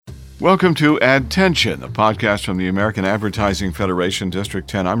Welcome to Adtention, a podcast from the American Advertising Federation, District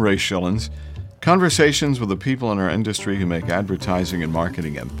 10. I'm Ray Schillens. Conversations with the people in our industry who make advertising and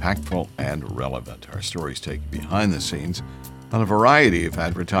marketing impactful and relevant. Our stories take you behind the scenes on a variety of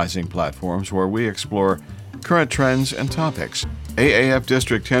advertising platforms where we explore current trends and topics. AAF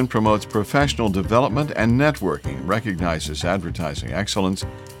District 10 promotes professional development and networking, recognizes advertising excellence,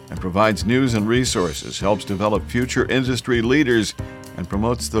 and provides news and resources, helps develop future industry leaders, and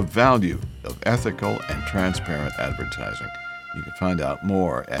promotes the value of ethical and transparent advertising. You can find out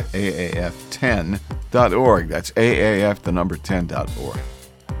more at aaf10.org. That's aaf10.org.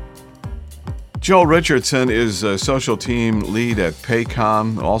 Joel Richardson is a social team lead at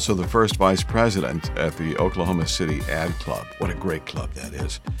Paycom, also the first vice president at the Oklahoma City Ad Club. What a great club that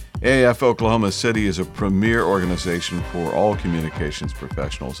is. AAF Oklahoma City is a premier organization for all communications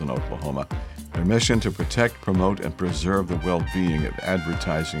professionals in Oklahoma. Their mission to protect, promote, and preserve the well-being of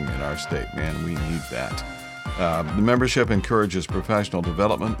advertising in our state. Man, we need that. The membership encourages professional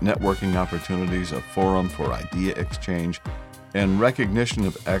development, networking opportunities, a forum for idea exchange, and recognition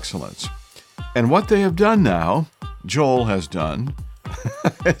of excellence. And what they have done now, Joel has done,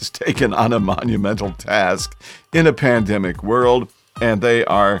 has taken on a monumental task in a pandemic world, and they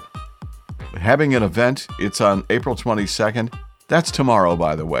are having an event. It's on April 22nd. That's tomorrow,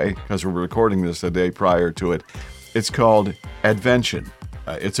 by the way, because we're recording this a day prior to it. It's called Advention.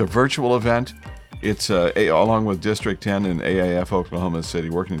 It's a virtual event. It's along with District 10 and AAF Oklahoma City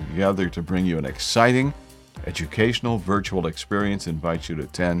working together to bring you an exciting, educational virtual experience. Invite you to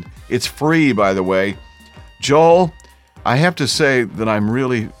attend. It's free, by the way. Joel, I have to say that I'm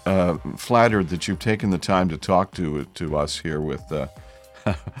really flattered that you've taken the time to talk to us here with the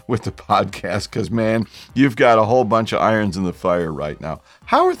podcast, because, man, you've got a whole bunch of irons in the fire right now.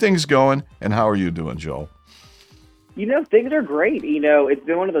 How are things going, and how are you doing, Joel? Things are great. It's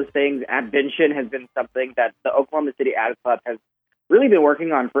been one of those things. Advention has been something that the Oklahoma City Ad Club has really been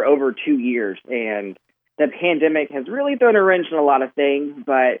working on for over 2 years, and the pandemic has really thrown a wrench in a lot of things,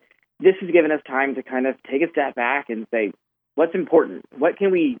 but this has given us time to kind of take a step back and say, what's important? What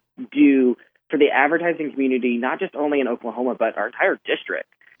can we do for the advertising community, not just only in Oklahoma, but our entire district?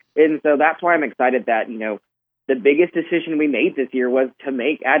 And so that's why I'm excited that, the biggest decision we made this year was to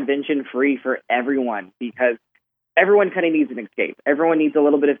make Advention free for everyone, because everyone kind of needs an escape. Everyone needs a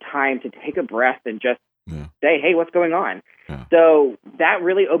little bit of time to take a breath and just say, hey, what's going on? Yeah. So that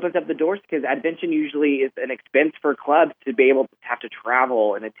really opens up the doors, because Advention usually is an expense for clubs to be able to have to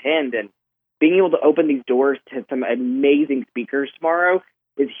travel and attend, and being able to open these doors to some amazing speakers tomorrow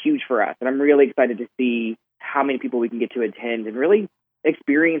is huge for us. And I'm really excited to see how many people we can get to attend and really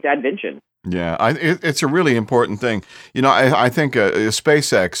experience Advention. Yeah, it's a really important thing. I think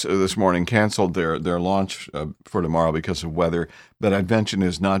SpaceX this morning canceled their launch for tomorrow because of weather, but Advention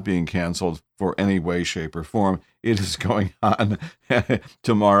is not being canceled for any way, shape, or form. It is going on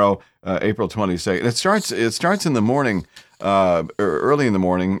tomorrow, April 22nd. It starts in the morning, early in the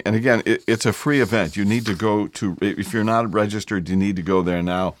morning, and again, it's a free event. You need to go to, if you're not registered, you need to go there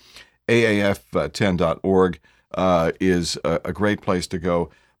now. AAF10.org is a great place to go.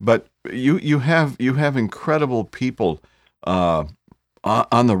 But you have incredible people on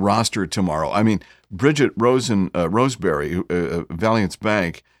the roster tomorrow. I mean, Bridget Roseberry, Valiance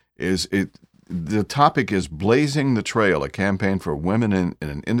Bank, the topic is Blazing the Trail, a campaign for women in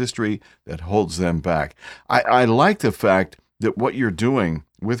an industry that holds them back. I like the fact that what you're doing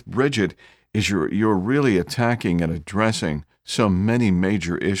with Bridget is you're really attacking and addressing so many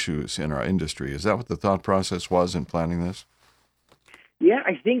major issues in our industry. Is that what the thought process was in planning this? Yeah,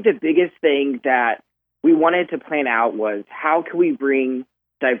 I think the biggest thing that we wanted to plan out was, how can we bring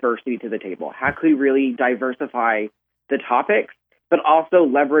diversity to the table? How can we really diversify the topics, but also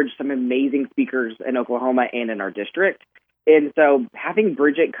leverage some amazing speakers in Oklahoma and in our district? And so having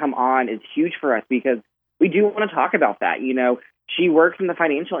Bridget come on is huge for us, because we do want to talk about that. She works in the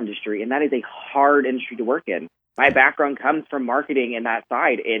financial industry, and that is a hard industry to work in. My background comes from marketing and that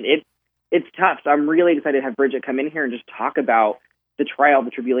side, and it's tough. So I'm really excited to have Bridget come in here and just talk about the trial, the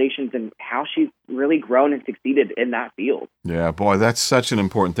tribulations, and how she's really grown and succeeded in that field. Yeah, boy, that's such an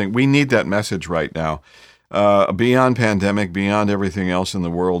important thing. We need that message right now. Beyond pandemic, beyond everything else in the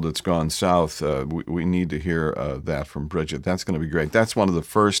world that's gone south, we need to hear that from Bridget. That's going to be great. That's one of the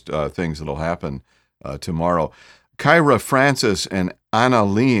first things that'll happen tomorrow. Kyra Francis and Anna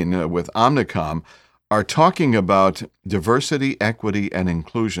Lean with Omnicom are talking about diversity, equity, and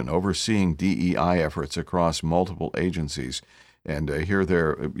inclusion, overseeing DEI efforts across multiple agencies. And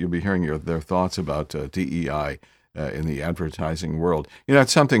you'll be hearing their thoughts about DEI in the advertising world.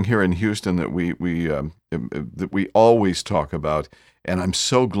 It's something here in Houston that we always talk about, And I'm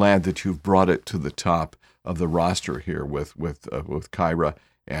so glad that you've brought it to the top of the roster here with Kyra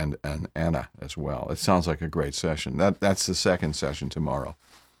and Anna as well. It sounds like a great session. That's the second session tomorrow.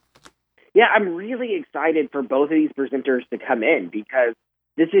 Yeah, I'm really excited for both of these presenters to come in because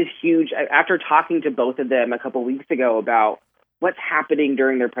this is huge. After talking to both of them a couple weeks ago about what's happening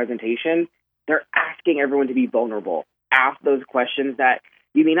during their presentation, they're asking everyone to be vulnerable, ask those questions that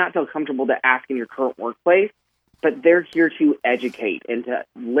you may not feel comfortable to ask in your current workplace, but they're here to educate and to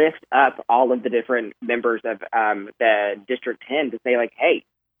lift up all of the different members of the District 10 to say, like, hey,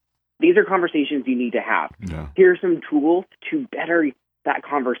 these are conversations you need to have. Yeah. Here's some tools to better that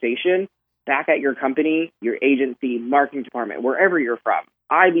conversation back at your company, your agency, marketing department, wherever you're from.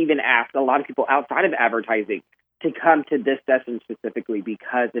 I've even asked a lot of people outside of advertising to come to this session specifically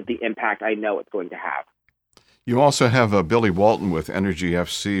because of the impact I know it's going to have. You also have Billy Walton with Energy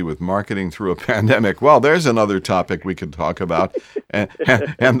FC with marketing through a pandemic. Well, there's another topic we could talk about and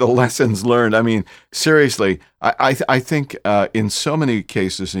the lessons learned. I mean, seriously, I think in so many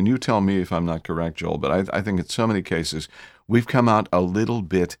cases, and you tell me if I'm not correct, Joel, but I think in so many cases, we've come out a little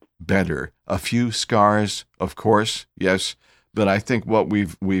bit better. A few scars, of course, yes, but I think what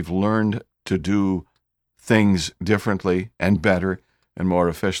we've learned to do things differently and better and more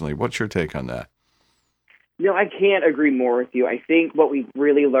efficiently. What's your take on that? No, I can't agree more with you. I think what we've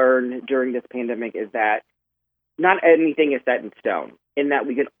really learned during this pandemic is that not anything is set in stone, and that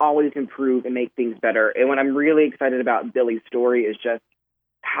we can always improve and make things better. And what I'm really excited about Billy's story is just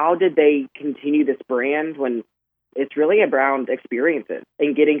how did they continue this brand when it's really around experiences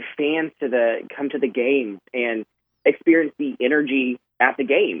and getting fans to come to the games and experience the energy at the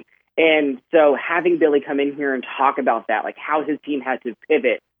game. And so having Billy come in here and talk about that, like how his team had to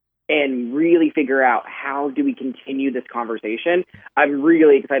pivot and really figure out how do we continue this conversation. I'm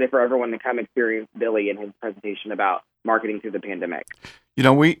really excited for everyone to come experience Billy and his presentation about marketing through the pandemic. You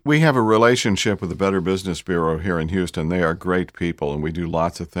know, we have a relationship with the Better Business Bureau here in Houston. They are great people, and we do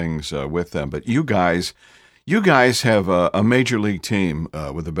lots of things with them. But you guys have a major league team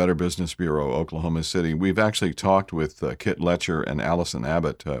with the Better Business Bureau, Oklahoma City. We've actually talked with Kit Letcher and Allison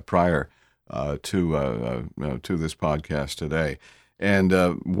Abbott prior to this podcast today. And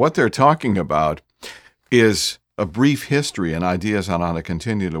what they're talking about is a brief history and ideas on how to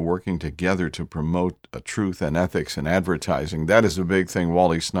continue to working together to promote truth and ethics in advertising. That is a big thing,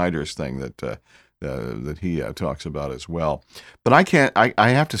 Wally Snyder's thing that he talks about as well. But I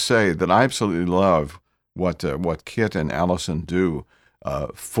have to say that I absolutely love what Kit and Allison do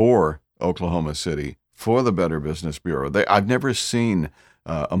for Oklahoma City, for the Better Business Bureau. I've never seen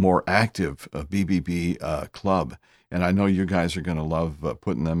a more active BBB club. And I know you guys are going to love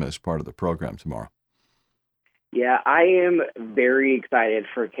putting them as part of the program tomorrow. Yeah, I am very excited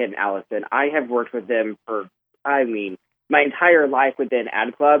for Kit and Allison. I have worked with them my entire life within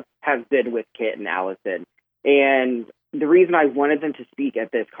Ad Club has been with Kit and Allison. And the reason I wanted them to speak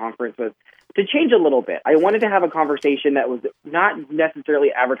at this conference was to change a little bit. I wanted to have a conversation that was not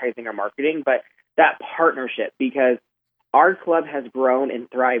necessarily advertising or marketing, but that partnership, because our club has grown and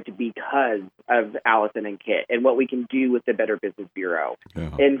thrived because of Allison and Kit and what we can do with the Better Business Bureau. Yeah.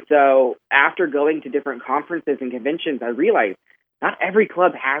 And so after going to different conferences and conventions, I realized not every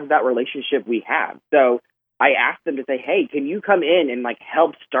club has that relationship we have. So I asked them to say, hey, can you come in and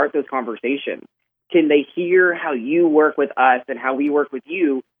help start those conversations? Can they hear how you work with us and how we work with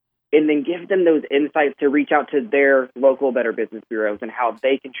you? And then give them those insights to reach out to their local Better Business Bureaus and how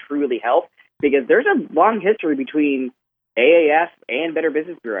they can truly help. Because there's a long history between AAF and Better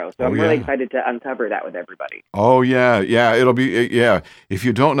Business Bureau. So I'm really excited to uncover that with everybody. Oh, yeah. It'll be, if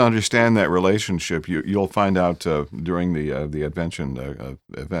you don't understand that relationship, you'll find out during the Advention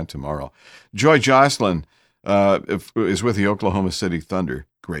event tomorrow. Joy Jocelyn is with the Oklahoma City Thunder.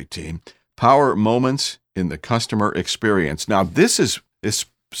 Great team. Power moments in the customer experience. Now, this is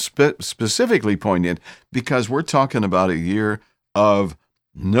specifically poignant because we're talking about a year of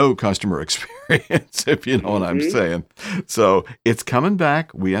no customer experience, if you know what I'm saying. So it's coming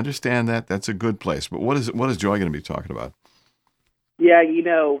back. We understand that. That's a good place. But what is Joy going to be talking about? Yeah,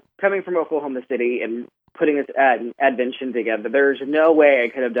 coming from Oklahoma City and putting this Advention together, there's no way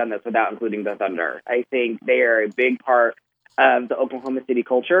I could have done this without including the Thunder. I think they are a big part of the Oklahoma City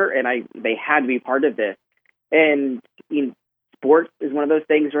culture, and they had to be part of this. And sports is one of those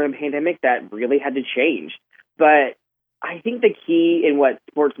things during the pandemic that really had to change. But I think the key in what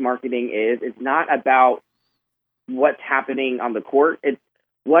sports marketing is not about what's happening on the court. It's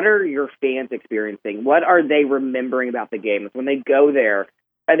what are your fans experiencing? What are they remembering about the game? When they go there,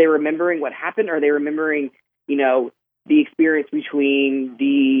 are they remembering what happened? Are they remembering, the experience between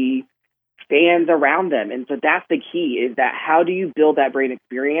the fans around them. And so that's the key, is that how do you build that brand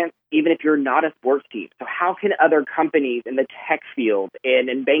experience, even if you're not a sports team? So how can other companies in the tech field and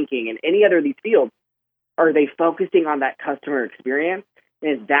in banking and any other of these fields, are they focusing on that customer experience?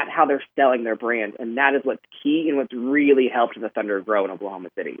 And is that how they're selling their brand? And that is what's key and what's really helped the Thunder grow in Oklahoma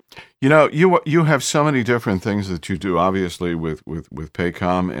City. You know, you have so many different things that you do, obviously, with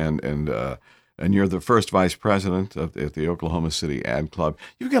Paycom, and you're the first vice president at the Oklahoma City Ad Club.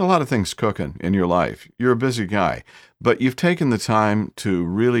 You've got a lot of things cooking in your life. You're a busy guy, but you've taken the time to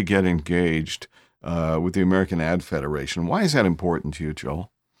really get engaged with the American Ad Federation. Why is that important to you,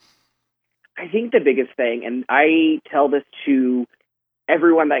 Joel? I think the biggest thing, and I tell this to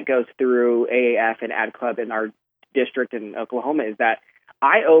everyone that goes through AAF and Ad Club in our district in Oklahoma, is that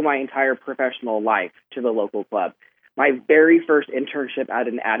I owe my entire professional life to the local club. My very first internship at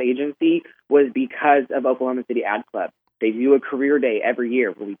an ad agency was because of Oklahoma City Ad Club. They do a career day every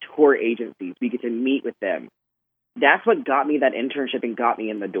year where we tour agencies. We get to meet with them. That's what got me that internship and got me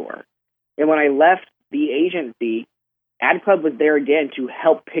in the door. And when I left the agency, Ad Club was there again to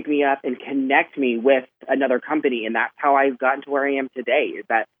help pick me up and connect me with another company. And that's how I've gotten to where I am today, is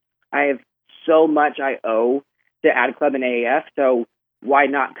that I have so much I owe to Ad Club and AAF. So why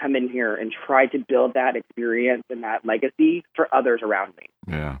not come in here and try to build that experience and that legacy for others around me?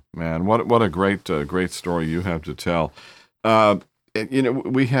 Yeah, man, what a great story you have to tell. You know,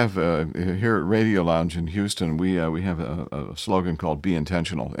 we have here at Radio Lounge in Houston, we have a slogan called "Be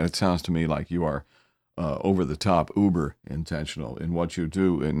Intentional," and it sounds to me like you are over the top, uber intentional in what you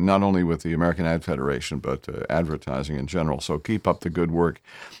do, and not only with the American Ad Federation, but advertising in general. So keep up the good work.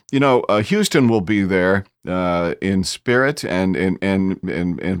 You know, Houston will be there in spirit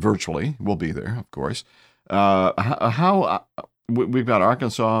and virtually. We'll be there, of course. We've got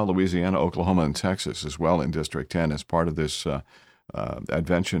Arkansas, Louisiana, Oklahoma, and Texas as well in District 10 as part of this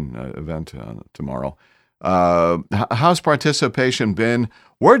Advention event tomorrow. How's participation been?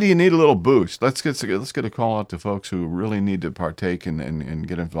 Where do you need a little boost? Let's get a call out to folks who really need to partake and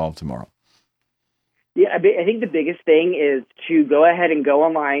get involved tomorrow. Yeah, I think the biggest thing is to go ahead and go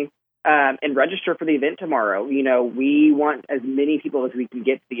online and register for the event tomorrow. You know, we want as many people as we can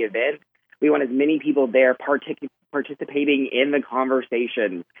get to the event. We want as many people there participating in the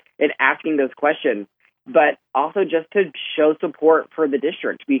conversation and asking those questions, but also just to show support for the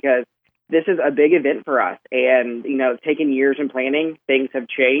district, because this is a big event for us. And, you know, it's taken years in planning. Things have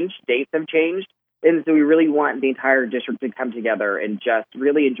changed. Dates have changed. And so we really want the entire district to come together and just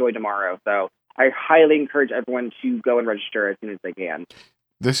really enjoy tomorrow. So I highly encourage everyone to go and register as soon as they can.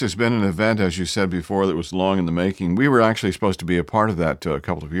 This has been an event, as you said before, that was long in the making. We were actually supposed to be a part of that a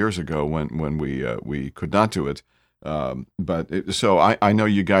couple of years ago when we could not do it. So I know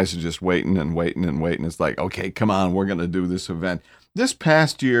you guys are just waiting and waiting and waiting. It's like, okay, come on, we're going to do this event. This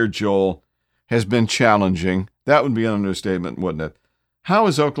past year, Joel, has been challenging. That would be an understatement, wouldn't it? How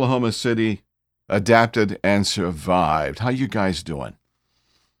has Oklahoma City adapted and survived? How you guys doing?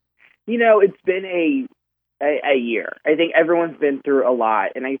 You know, it's been a year. I think everyone's been through a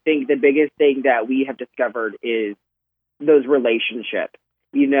lot. And I think the biggest thing that we have discovered is those relationships.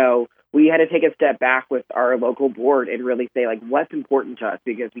 You know, we had to take a step back with our local board and really say, like, what's important to us,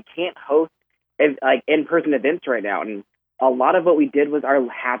 because we can't host like in-person events right now. And a lot of what we did was our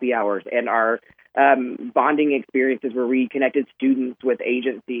happy hours and our bonding experiences where we connected students with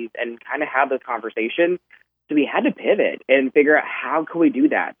agencies and kind of have those conversations. So we had to pivot and figure out how could we do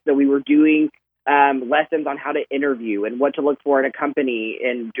that. So we were doing lessons on how to interview and what to look for in a company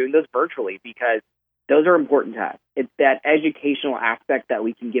and doing those virtually, because those are important to us. It's that educational aspect that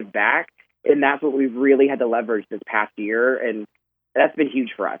we can give back. And that's what we've really had to leverage this past year. And that's been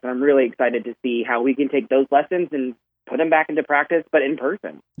huge for us. And I'm really excited to see how we can take those lessons and put them back into practice, but in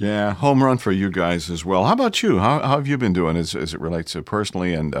person. Yeah, home run for you guys as well. How about you? How have you been doing as it relates to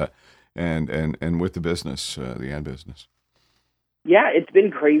personally and with the business, the ad business? Yeah, it's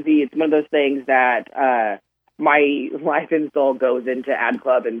been crazy. It's one of those things that my life and soul goes into Ad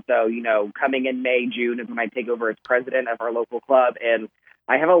Club. And so, you know, coming in May, June is when I take over as president of our local club. And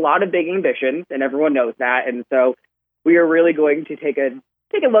I have a lot of big ambitions, and everyone knows that. And so we are really going to take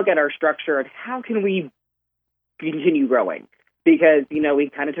a look at our structure and how can we continue growing, because, you know, we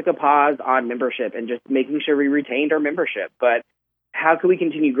kind of took a pause on membership and just making sure we retained our membership. But how can we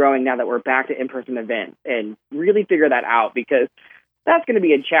continue growing now that we're back to in-person events and really figure that out? Because that's going to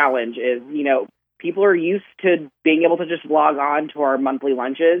be a challenge is, you know, people are used to being able to just log on to our monthly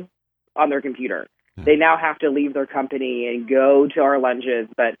lunches on their computer. They now have to leave their company and go to our lunches,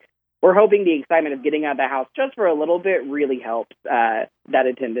 but we're hoping the excitement of getting out of the house just for a little bit really helps that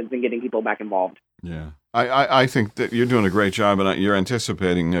attendance and getting people back involved. Yeah, I think that you're doing a great job, and you're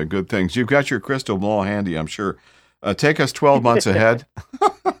anticipating good things. You've got your crystal ball handy, I'm sure. Take us 12 months ahead.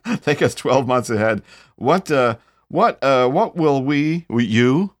 Take us 12 months ahead. What will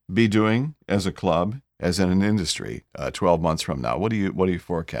you be doing as a club, as in an industry, 12 months from now? What do you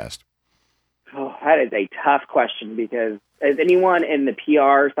forecast? Oh, that is a tough question, because as anyone in the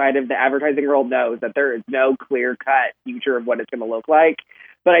PR side of the advertising world knows, that there is no clear-cut future of what it's going to look like.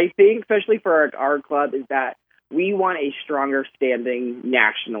 But I think, especially for our club, is that we want a stronger standing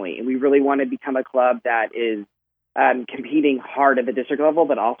nationally, and we really want to become a club that is competing hard at the district level,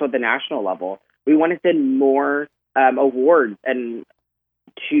 but also at the national level. We want to send more awards and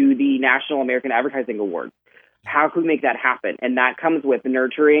to the National American Advertising Awards. How can we make that happen? And that comes with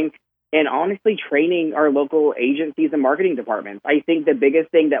nurturing and honestly training our local agencies and marketing departments. I think the biggest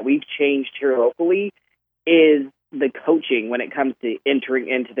thing that we've changed here locally is the coaching when it comes to entering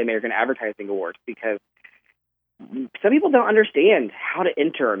into the American Advertising Awards, because some people don't understand how to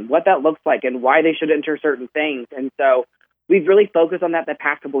enter and what that looks like and why they should enter certain things. And so we've really focused on that the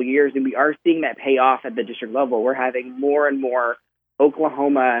past couple of years, and we are seeing that pay off at the district level. We're having more and more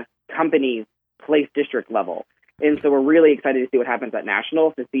Oklahoma companies place district level. And so we're really excited to see what happens at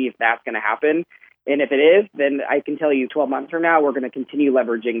nationals, to see if that's going to happen. And if it is, then I can tell you 12 months from now, we're going to continue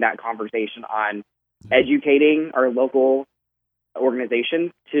leveraging that conversation on educating our local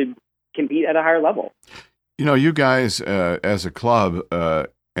organizations to compete at a higher level. You know, you guys as a club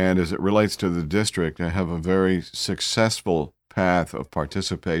and as it relates to the district, have a very successful path of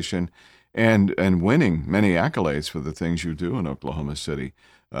participation and winning many accolades for the things you do in Oklahoma City,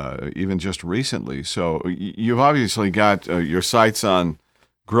 even just recently. So you've obviously got your sights on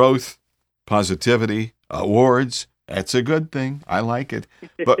growth, positivity, awards. That's a good thing. I like it.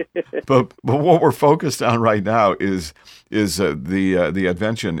 But what we're focused on right now is the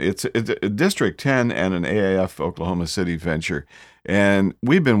adventure. It's a District 10 and an AAF Oklahoma City venture, and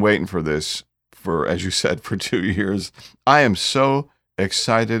we've been waiting for this for, as you said, for 2 years. I am so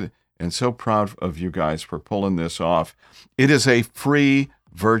excited and so proud of you guys for pulling this off. It is a free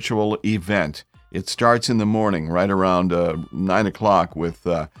virtual event. It starts in the morning, right around 9 o'clock, with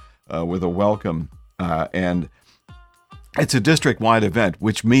a welcome and. It's a district-wide event,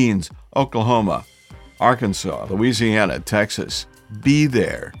 which means Oklahoma, Arkansas, Louisiana, Texas, be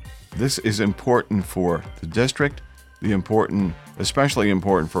there. This is important for the district, especially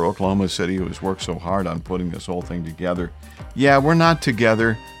important for Oklahoma City, who has worked so hard on putting this whole thing together. Yeah, we're not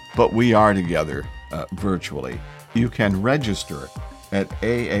together, but we are together virtually. You can register at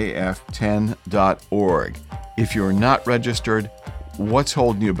aaf10.org. If you're not registered, what's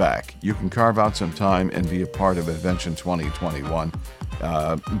holding you back? You can carve out some time and be a part of Adventure 2021.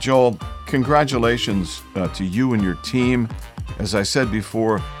 Joel, congratulations to you and your team. As I said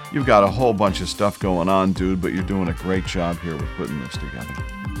before, you've got a whole bunch of stuff going on, dude, but you're doing a great job here with putting this together.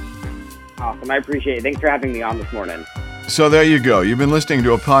 Awesome. I appreciate it. Thanks for having me on this morning. So there you go. You've been listening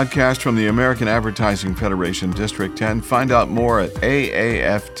to a podcast from the American Advertising Federation District 10. Find out more at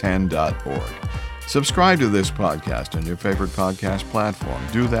aaf10.org. Subscribe to this podcast on your favorite podcast platform.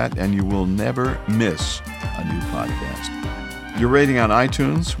 Do that, and you will never miss a new podcast. Your rating on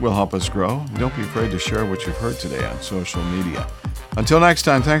iTunes will help us grow. Don't be afraid to share what you've heard today on social media. Until next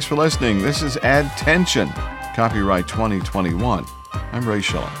time, thanks for listening. This is Add Tension, copyright 2021. I'm Ray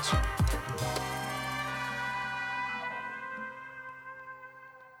Schillens.